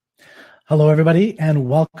Hello, everybody, and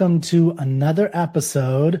welcome to another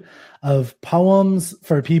episode of Poems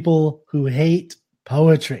for People Who Hate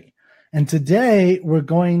Poetry. And today we're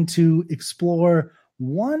going to explore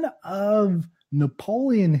one of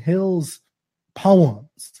Napoleon Hill's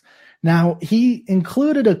poems. Now, he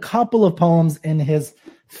included a couple of poems in his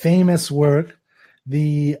famous work,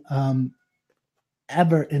 the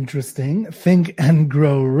ever interesting Think and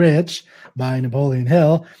Grow Rich by Napoleon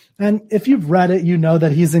Hill. And if you've read it, you know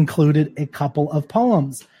that he's included a couple of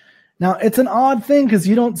poems. Now, it's an odd thing because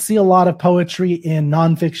you don't see a lot of poetry in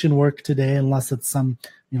nonfiction work today unless it's some,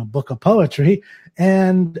 book of poetry.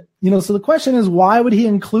 And, so the question is, why would he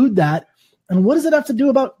include that? And what does it have to do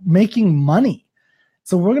about making money?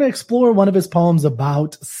 So we're going to explore one of his poems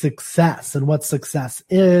about success and what success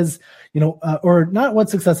is, or not what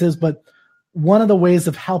success is, but one of the ways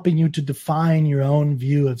of helping you to define your own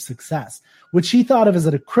view of success, which he thought of as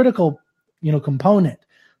a critical, component.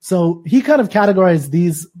 So he kind of categorized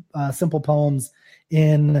these simple poems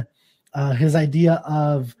in his idea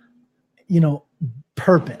of,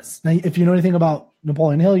 purpose. Now, if you know anything about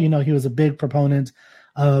Napoleon Hill, he was a big proponent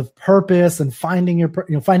of purpose and finding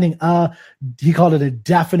he called it a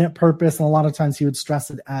definite purpose. And a lot of times he would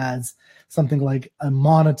stress it as something like a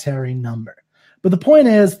monetary number. But the point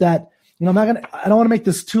is that, I don't want to make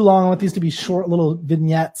this too long. I want these to be short little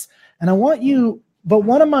vignettes. And but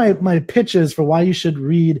one of my pitches for why you should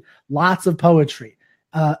read lots of poetry.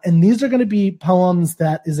 And these are going to be poems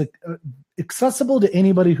that is accessible to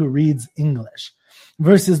anybody who reads English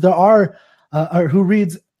versus or who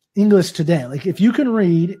reads English today. Like if you can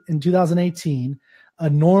read in 2018,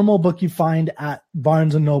 a normal book you find at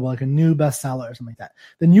Barnes and Noble, like a new bestseller or something like that,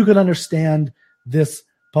 then you can understand this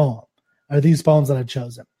poem or these poems that I've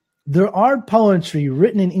chosen. There are poetry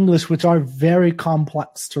written in English which are very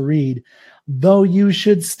complex to read, though you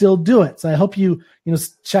should still do it. So I hope you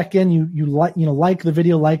check in, you like the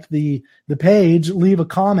video, like the page, leave a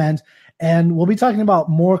comment, and we'll be talking about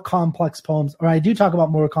more complex poems, or I do talk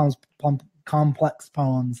about more complex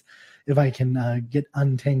poems if I can get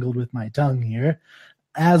untangled with my tongue here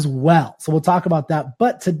as well. So we'll talk about that.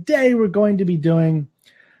 But today we're going to be doing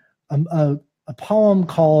a poem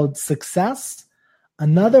called Success,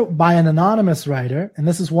 another by an anonymous writer, and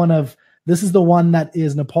this is the one that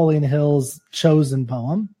is Napoleon Hill's chosen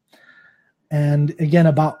poem, and again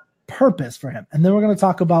about purpose for him. And then we're going to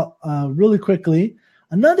talk about really quickly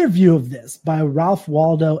another view of this by Ralph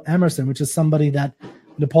Waldo Emerson, which is somebody that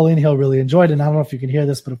Napoleon Hill really enjoyed. And I don't know if you can hear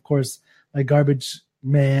this, but of course my garbage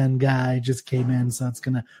man guy just came in, so it's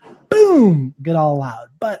gonna boom get all loud,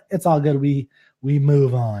 but it's all good. We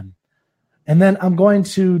move on. And then I'm going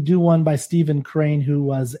to do one by Stephen Crane, who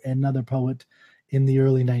was another poet in the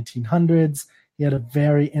early 1900s. He had a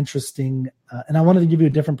very interesting, and I wanted to give you a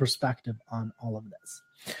different perspective on all of this.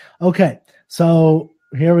 Okay, so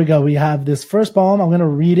here we go. We have this first poem. I'm going to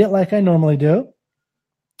read it like I normally do.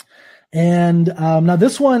 And now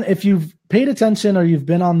this one, if you've paid attention or you've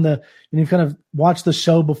been and you've kind of watched the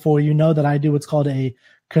show before, you know that I do what's called a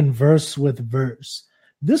converse with verse.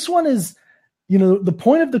 This one is, the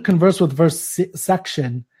point of the converse with verse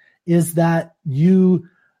section is that you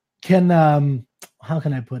can, how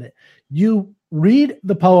can I put it? You read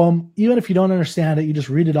the poem, even if you don't understand it, you just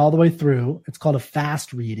read it all the way through. It's called a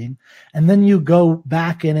fast reading. And then you go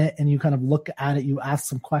back in it and you kind of look at it. You ask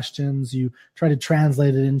some questions. You try to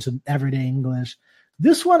translate it into everyday English.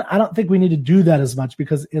 This one, I don't think we need to do that as much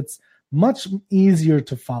because it's much easier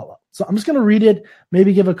to follow. So I'm just going to read it,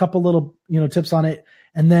 maybe give a couple little, tips on it.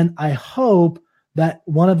 And then I hope that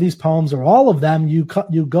one of these poems or all of them, you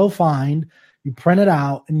go find, you print it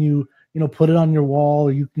out and you put it on your wall,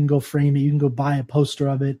 or you can go frame it. You can go buy a poster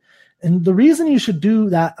of it. And the reason you should do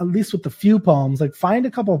that, at least with the few poems, like find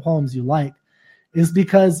a couple of poems you like, is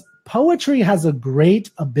because poetry has a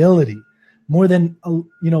great ability more than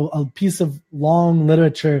a piece of long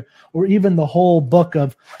literature or even the whole book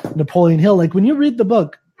of Napoleon Hill. Like when you read the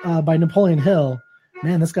book by Napoleon Hill,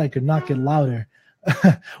 man, this guy could not get louder.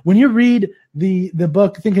 When you read the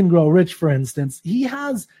book Think and Grow Rich, for instance, he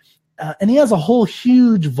has a whole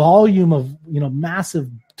huge volume of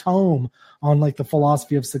massive tome on like the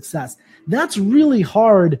philosophy of success. That's really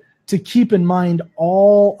hard to keep in mind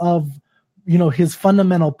all of his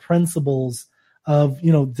fundamental principles of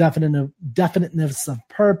definiteness of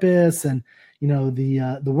purpose and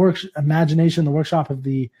the imagination, the workshop of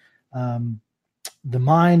the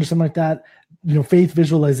mind or something like that. Faith,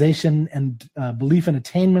 visualization, and belief and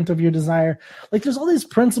attainment of your desire. Like there's all these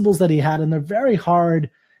principles that he had, and they're very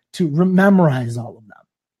hard to memorize all of them.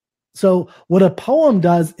 So what a poem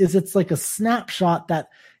does is it's like a snapshot that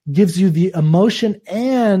gives you the emotion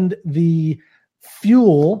and the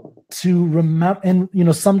fuel to remember,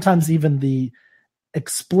 and sometimes even the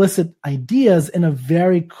explicit ideas in a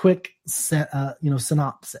very quick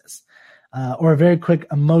synopsis, or a very quick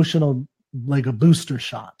emotional, like a booster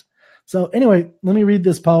shot. So anyway, let me read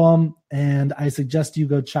this poem, and I suggest you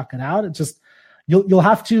go check it out. It just, you'll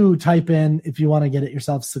have to type in, if you want to get it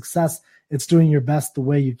yourself, success, it's doing your best the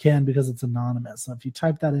way you can, because it's anonymous. So if you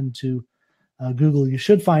type that into Google, you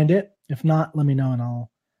should find it. If not, let me know and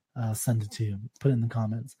I'll send it to you. Put it in the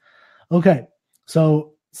comments. Okay,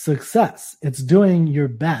 so success, it's doing your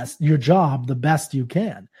best, your job the best you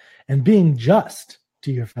can, and being just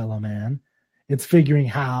to your fellow man. It's figuring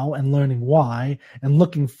how and learning why, and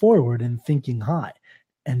looking forward and thinking high,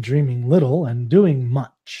 and dreaming little and doing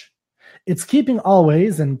much. It's keeping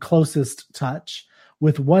always in closest touch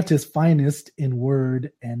with what is finest in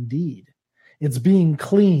word and deed. It's being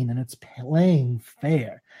clean and it's playing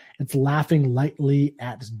fair. It's laughing lightly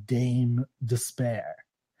at Dame Despair.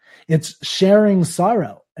 It's sharing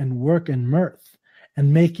sorrow and work and mirth,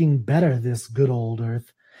 and making better this good old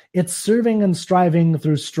earth. It's serving and striving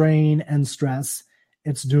through strain and stress.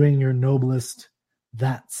 It's doing your noblest.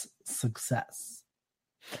 That's success.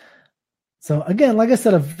 So again, like I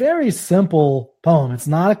said, a very simple poem. It's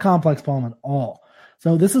not a complex poem at all.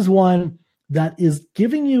 So this is one that is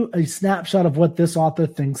giving you a snapshot of what this author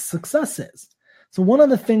thinks success is. So one of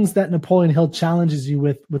the things that Napoleon Hill challenges you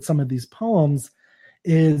with some of these poems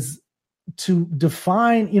is to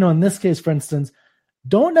define, in this case, for instance,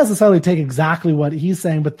 don't necessarily take exactly what he's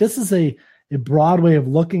saying, but this is a broad way of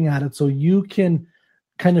looking at it, so you can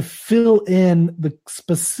kind of fill in the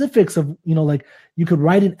specifics of, like you could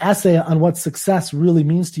write an essay on what success really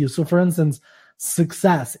means to you. So for instance,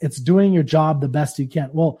 success, it's doing your job the best you can.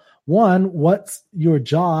 Well, one, what's your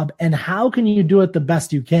job and how can you do it the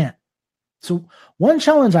best you can? So one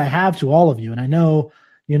challenge I have to all of you, and I know,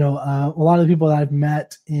 a lot of the people that I've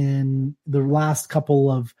met in the last couple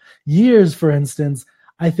of years, for instance,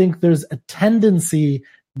 I think there's a tendency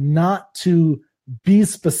not to be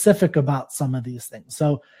specific about some of these things.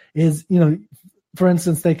 So for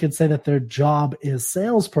instance, they could say that their job is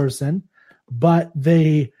salesperson, but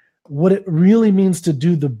what it really means to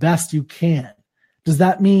do the best you can. Does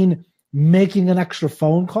that mean making an extra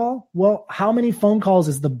phone call? Well, how many phone calls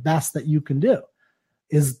is the best that you can do?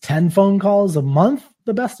 Is 10 phone calls a month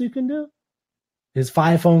the best you can do? Is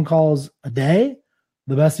 5 phone calls a day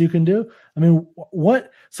the best you can do? I mean,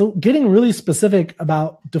 so getting really specific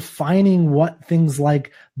about defining what things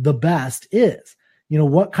like the best is,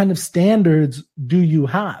 what kind of standards do you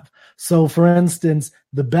have? So for instance,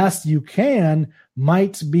 the best you can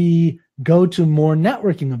might be go to more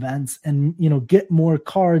networking events and, get more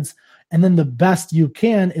cards. And then the best you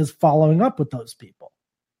can is following up with those people.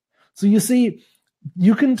 So you see,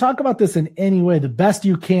 you can talk about this in any way. The best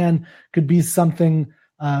you can could be something,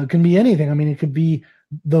 can be anything. I mean, it could be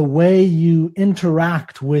the way you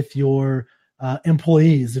interact with your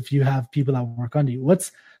employees. If you have people that work under you,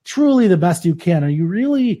 what's truly the best you can? Are you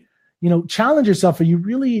really, challenge yourself? Are you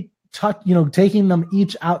really taking them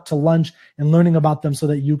each out to lunch and learning about them so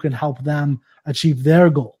that you can help them achieve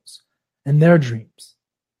their goals and their dreams?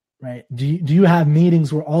 Right? Do you have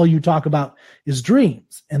meetings where all you talk about is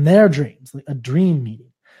dreams and their dreams, like a dream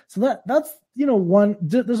meeting? So that's one.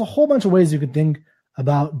 There's a whole bunch of ways you could think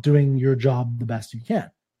about doing your job the best you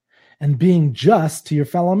can, and being just to your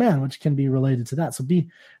fellow man, which can be related to that. So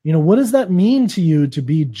what does that mean to you to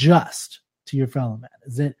be just to your fellow man?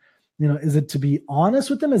 Is it to be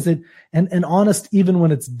honest with them? Is it and honest even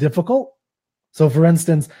when it's difficult? So for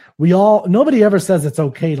instance, nobody ever says it's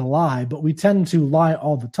okay to lie, but we tend to lie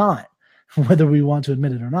all the time, whether we want to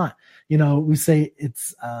admit it or not. We say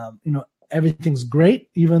it's, everything's great,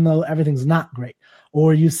 even though everything's not great.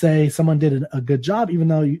 Or you say someone did a good job, even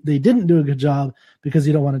though they didn't do a good job, because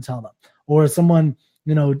you don't want to tell them. Or someone,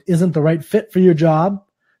 isn't the right fit for your job.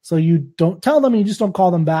 So you don't tell them, and you just don't call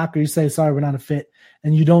them back, or you say, sorry, we're not a fit.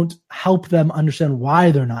 And you don't help them understand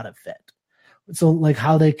why they're not a fit. So like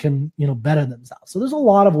how they can, better themselves. So there's a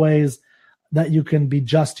lot of ways that you can be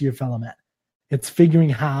just to your fellow man. It's figuring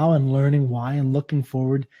how and learning why and looking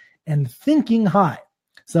forward and thinking high.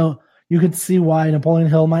 So you could see why Napoleon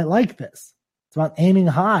Hill might like this. It's about aiming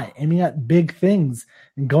high, aiming at big things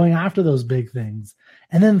and going after those big things,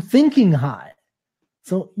 and then thinking high.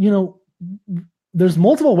 So, there's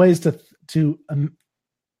multiple ways to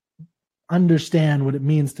understand what it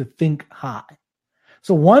means to think high.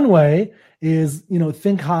 So one way is,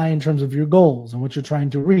 think high in terms of your goals and what you're trying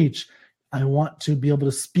to reach. I want to be able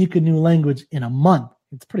to speak a new language in a month.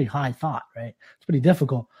 It's pretty high thought, right? It's pretty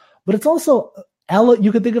difficult, but it's also,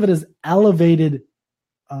 you could think of it as elevated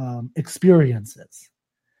experiences.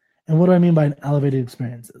 And what do I mean by an elevated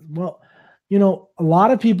experiences? Well, a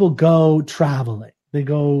lot of people go traveling. They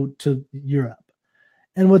go to Europe.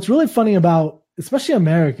 And what's really funny about, especially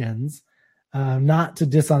Americans, not to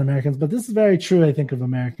diss on Americans, but this is very true, I think, of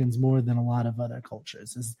Americans more than a lot of other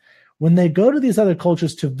cultures, is when they go to these other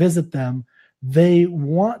cultures to visit them, they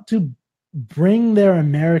want to bring their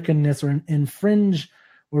Americanness or infringe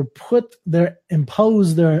or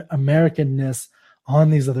impose their Americanness on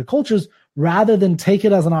these other cultures, rather than take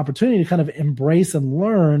it as an opportunity to kind of embrace and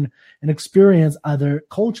learn and experience other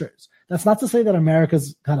cultures. That's not to say that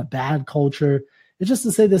America's kind of bad culture. It's just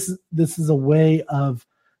to say this is a way of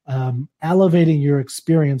elevating your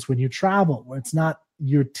experience when you travel, where it's not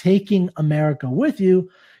you're taking America with you,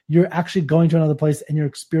 you're actually going to another place and you're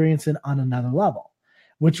experiencing on another level,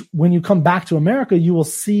 which when you come back to America, you will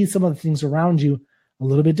see some of the things around you a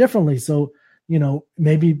little bit differently. So,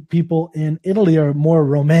 maybe people in Italy are more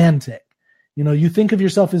romantic. You think of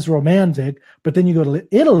yourself as romantic, but then you go to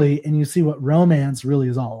Italy and you see what romance really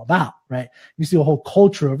is all about, right? You see a whole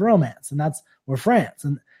culture of romance, and that's where France.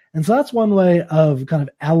 And so that's one way of kind of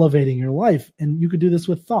elevating your life. And you could do this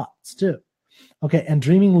with thoughts too. Okay. And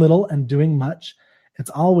dreaming little and doing much.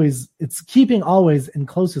 It's keeping always in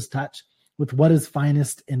closest touch with what is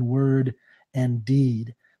finest in word and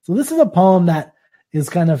deed. So this is a poem that is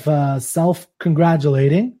kind of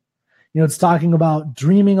self-congratulating. It's talking about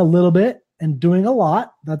dreaming a little bit and doing a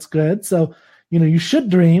lot. That's good. So, you should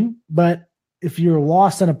dream, but if you're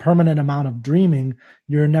lost in a permanent amount of dreaming,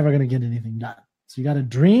 you're never going to get anything done. So you got to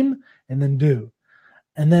dream and then do.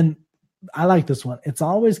 And then I like this one.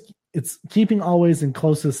 It's keeping always in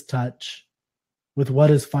closest touch with what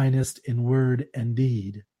is finest in word and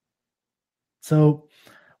deed. So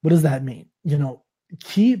what does that mean?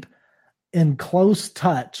 Keep in close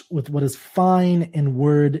touch with what is fine in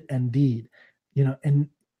word and deed. And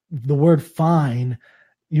the word fine,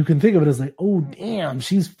 you can think of it as like, oh, damn,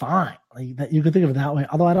 she's fine. Like that, you can think of it that way.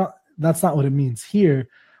 Although that's not what it means here.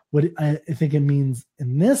 What I think it means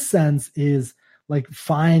in this sense is like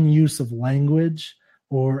fine use of language,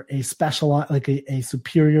 or a special, like a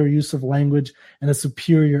superior use of language and a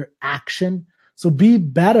superior action. So be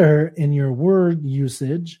better in your word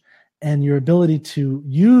usage and your ability to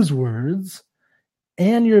use words,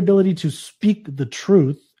 and your ability to speak the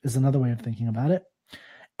truth is another way of thinking about it,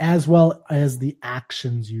 as well as the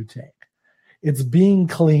actions you take. It's being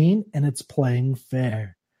clean and it's playing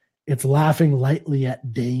fair. It's laughing lightly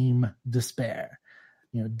at Dame Despair.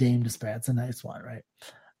 Dame Despair, it's a nice one, right?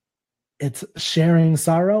 It's sharing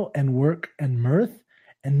sorrow and work and mirth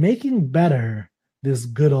and making better this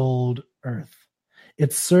good old earth.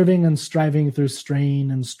 It's serving and striving through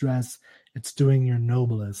strain and stress. It's doing your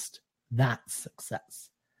noblest. That's success.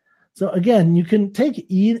 So again, you can take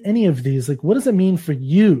any of these. Like, what does it mean for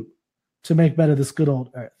you to make better this good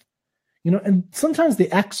old earth? And sometimes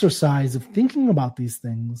the exercise of thinking about these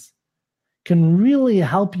things can really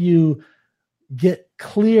help you get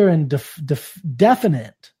clear and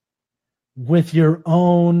definite with your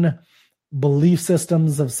own belief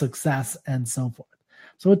systems of success and so forth.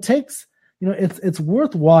 So it takes, it's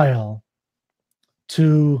worthwhile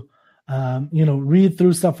to, read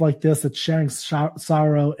through stuff like this. It's sharing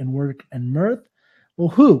sorrow and work and mirth.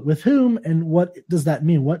 Well, with whom, and what does that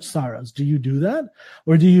mean? What sorrows? Do you do that?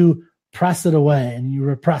 Or do you press it away and you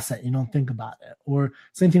repress it? You don't think about it. Or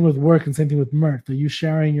same thing with work and same thing with mirth. Are you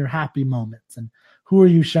sharing your happy moments? And who are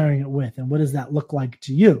you sharing it with? And what does that look like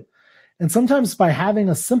to you? And sometimes by having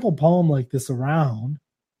a simple poem like this around,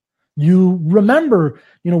 you remember,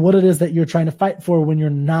 what it is that you're trying to fight for when you're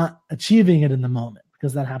not achieving it in the moment,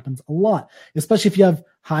 because that happens a lot, especially if you have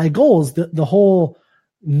high goals. The whole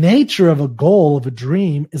nature of a goal, of a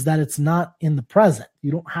dream, is that it's not in the present.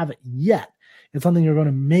 You don't have it yet. It's something you're going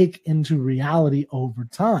to make into reality over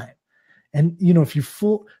time. And,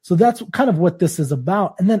 so that's kind of what this is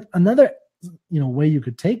about. And then another, way you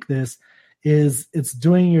could take this is it's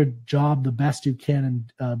doing your job the best you can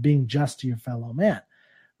and being just to your fellow man,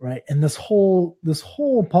 right? And this whole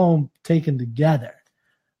poem taken together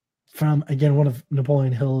from, again, one of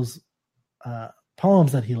Napoleon Hill's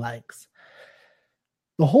poems that he likes,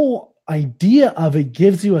 the whole idea of it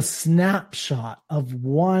gives you a snapshot of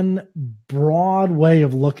one broad way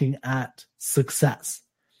of looking at success,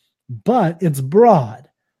 but it's broad.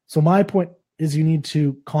 So my point is you need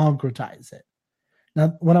to concretize it.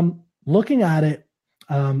 Now, when I'm looking at it,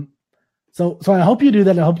 so I hope you do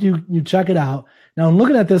that. I hope you check it out. Now, I'm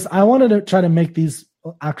looking at this. I wanted to try to make these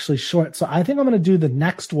actually short. So I think I'm going to do the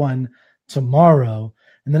next one tomorrow.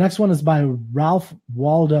 And the next one is by Ralph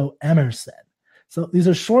Waldo Emerson. So these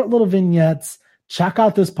are short little vignettes. Check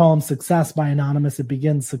out this poem, Success by Anonymous. It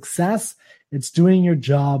begins, success It's doing your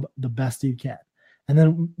job the best you can. And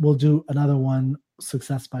then we'll do another one,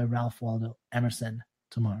 Success by Ralph Waldo Emerson,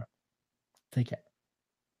 tomorrow. Take care.